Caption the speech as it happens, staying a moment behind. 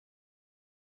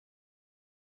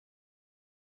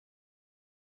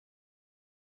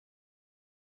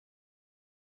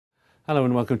Hello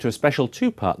and welcome to a special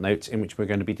two-part note in which we're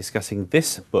going to be discussing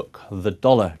this book, The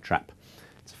Dollar Trap.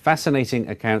 It's a fascinating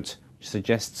account which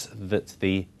suggests that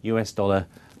the US dollar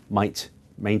might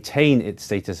maintain its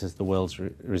status as the world's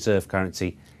reserve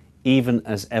currency even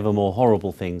as ever more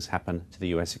horrible things happen to the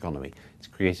US economy. It's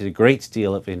created a great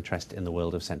deal of interest in the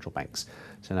world of central banks.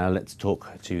 So now let's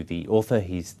talk to the author.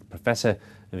 He's the Professor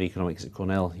of Economics at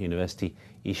Cornell University,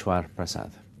 Eswar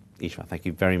Prasad. Eswar, thank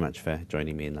you very much for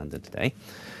joining me in London today.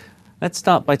 Let's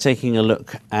start by taking a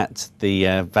look at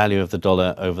the value of the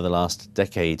dollar over the last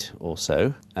decade or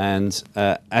so. And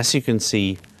as you can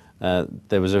see,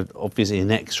 there was obviously an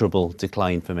inexorable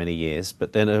decline for many years,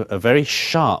 but then a very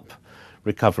sharp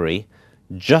recovery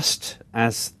just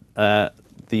as the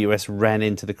US ran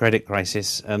into the credit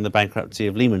crisis and the bankruptcy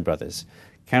of Lehman Brothers.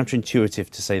 Counterintuitive,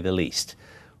 to say the least.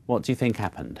 What do you think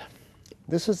happened?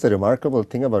 This is the remarkable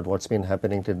thing about what's been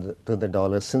happening to the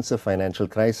dollar since the financial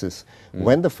crisis.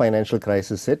 When the financial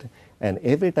crisis hit, and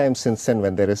every time since then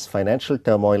when there is financial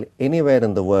turmoil anywhere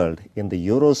in the world, in the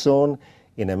Eurozone,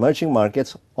 in emerging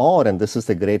markets, or, and this is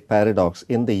the great paradox,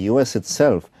 in the US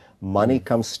itself, money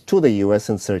comes to the US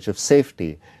in search of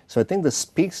safety. So I think this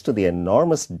speaks to the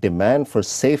enormous demand for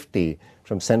safety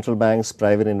from central banks,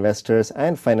 private investors,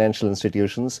 and financial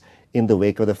institutions in the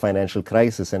wake of the financial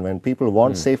crisis. And when people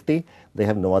want safety, they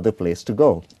have no other place to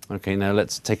go. Okay, now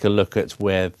let's take a look at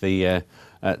where the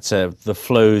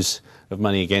flows of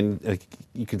money again.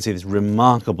 You can see this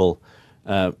remarkable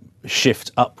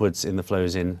shift upwards in the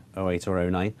flows in 08 or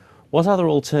 09. What other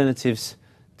alternatives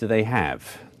do they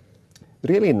have?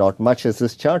 Really not much, as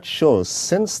this chart shows.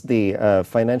 Since the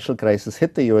financial crisis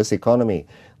hit the US economy,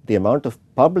 the amount of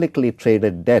publicly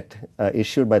traded debt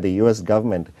issued by the US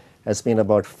government has been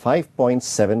about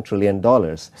 $5.7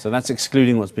 trillion. So that's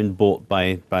excluding what's been bought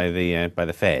by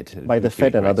the Fed. By the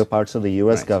Fed and other parts of the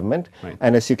US government.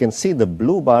 And as you can see, the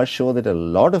blue bars show that a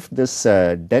lot of this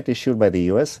debt issued by the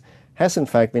US has in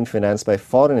fact been financed by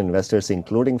foreign investors,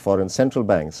 including foreign central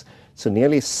banks. So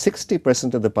nearly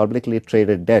 60% of the publicly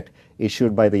traded debt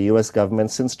issued by the US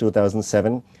government since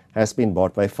 2007 has been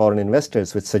bought by foreign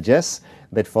investors, which suggests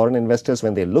that foreign investors,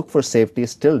 when they look for safety,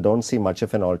 still don't see much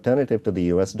of an alternative to the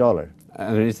US dollar.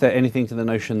 Is there anything to the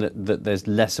notion that there's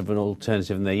less of an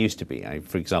alternative than there used to be?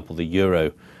 For example, the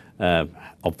euro,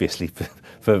 obviously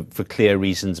for clear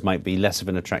reasons, might be less of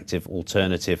an attractive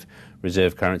alternative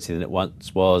reserve currency than it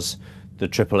once was. The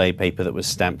AAA paper that was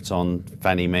stamped on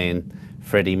Fannie Mae and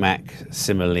Freddie Mac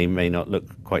similarly may not look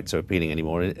quite so appealing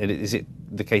anymore. Is it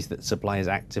the case that supply is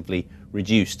actively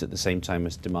reduced at the same time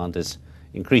as demand has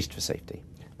increased for safety?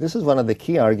 This is one of the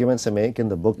key arguments I make in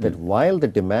the book, that while the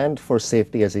demand for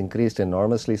safety has increased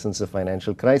enormously since the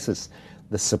financial crisis,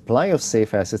 the supply of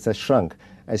safe assets has shrunk.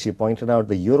 As you pointed out,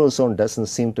 the Eurozone doesn't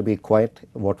seem to be quite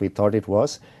what we thought it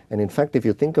was. And in fact, if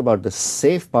you think about the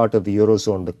safe part of the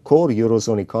Eurozone, the core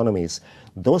Eurozone economies,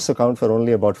 those account for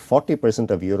only about 40%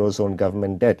 of Eurozone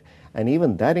government debt. And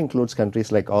even that includes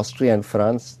countries like Austria and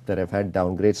France that have had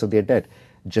downgrades of their debt.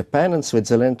 Japan and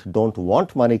Switzerland don't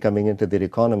want money coming into their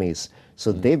economies.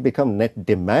 So they've become net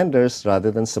demanders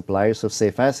rather than suppliers of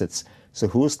safe assets. So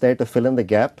who's there to fill in the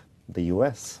gap? The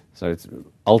US. So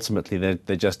ultimately,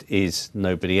 there just is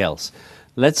nobody else.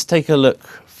 Let's take a look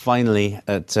finally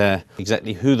at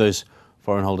exactly who those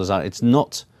foreign holders are. It's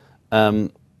not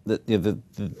the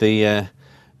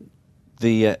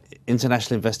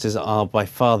international investors are by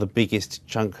far the biggest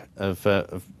chunk of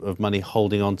money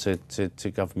holding on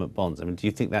to government bonds. I mean, do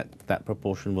you think that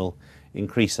proportion will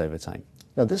increase over time?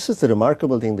 Now, this is the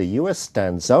remarkable thing. The US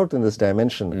stands out in this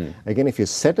dimension. Again, if you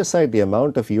set aside the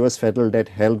amount of US federal debt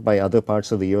held by other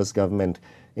parts of the US government,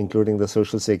 including the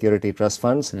Social Security Trust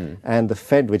Funds and the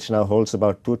Fed, which now holds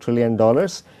about $2 trillion,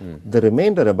 the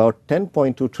remainder, about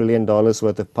 $10.2 trillion worth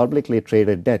of publicly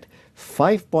traded debt,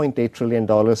 $5.8 trillion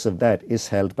of that is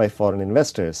held by foreign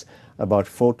investors. About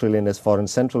 $4 trillion is foreign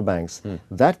central banks.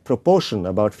 That proportion,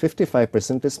 about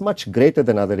 55%, is much greater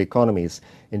than other economies.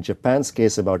 In Japan's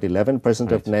case, about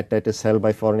 11% of net debt is held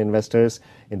by foreign investors.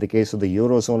 In the case of the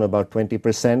Eurozone, about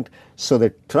 20%. So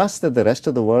the trust that the rest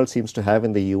of the world seems to have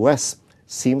in the US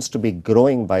seems to be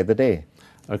growing by the day.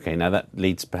 Okay, now that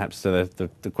leads perhaps to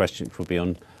the question which will be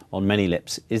on many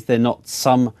lips. Is there not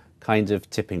some kind of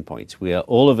tipping point? We are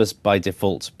all of us by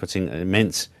default putting an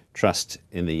immense trust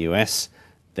in the US.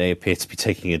 They appear to be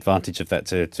taking advantage of that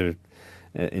to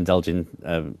indulge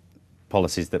in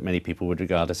policies that many people would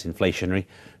regard as inflationary.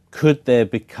 Could there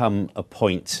become a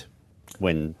point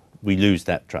when we lose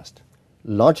that trust?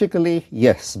 Logically,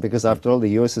 yes, because after all,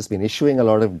 the US has been issuing a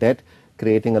lot of debt.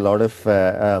 creating a lot of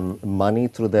money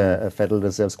through the Federal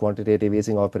Reserve's quantitative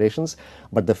easing operations.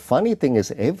 But the funny thing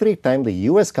is, every time the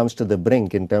US comes to the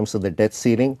brink in terms of the debt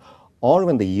ceiling, or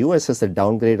when the US has a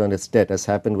downgrade on its debt, as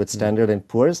happened with Standard &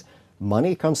 Poor's,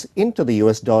 money comes into the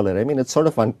US dollar. I mean, it's sort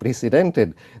of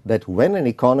unprecedented that when an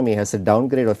economy has a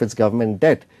downgrade of its government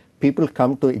debt, people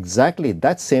come to exactly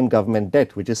that same government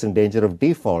debt, which is in danger of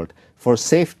default, for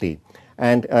safety.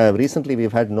 And recently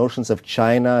we've had notions of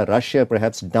China, Russia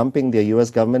perhaps dumping their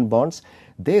US government bonds.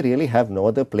 They really have no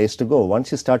other place to go.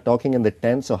 Once you start talking in the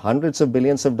tens or hundreds of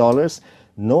billions of dollars,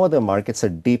 no other markets are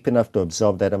deep enough to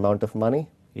absorb that amount of money.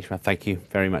 Eswar, thank you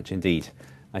very much indeed.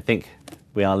 I think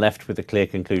we are left with a clear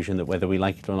conclusion that whether we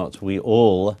like it or not, we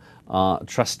all are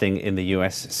trusting in the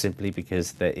US simply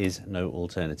because there is no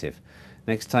alternative.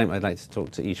 Next time I'd like to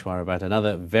talk to Eswar about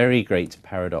another very great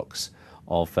paradox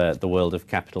of the world of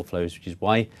capital flows, which is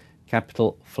why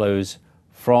capital flows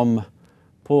from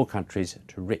poor countries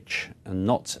to rich and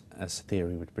not, as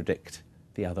theory would predict,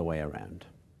 the other way around.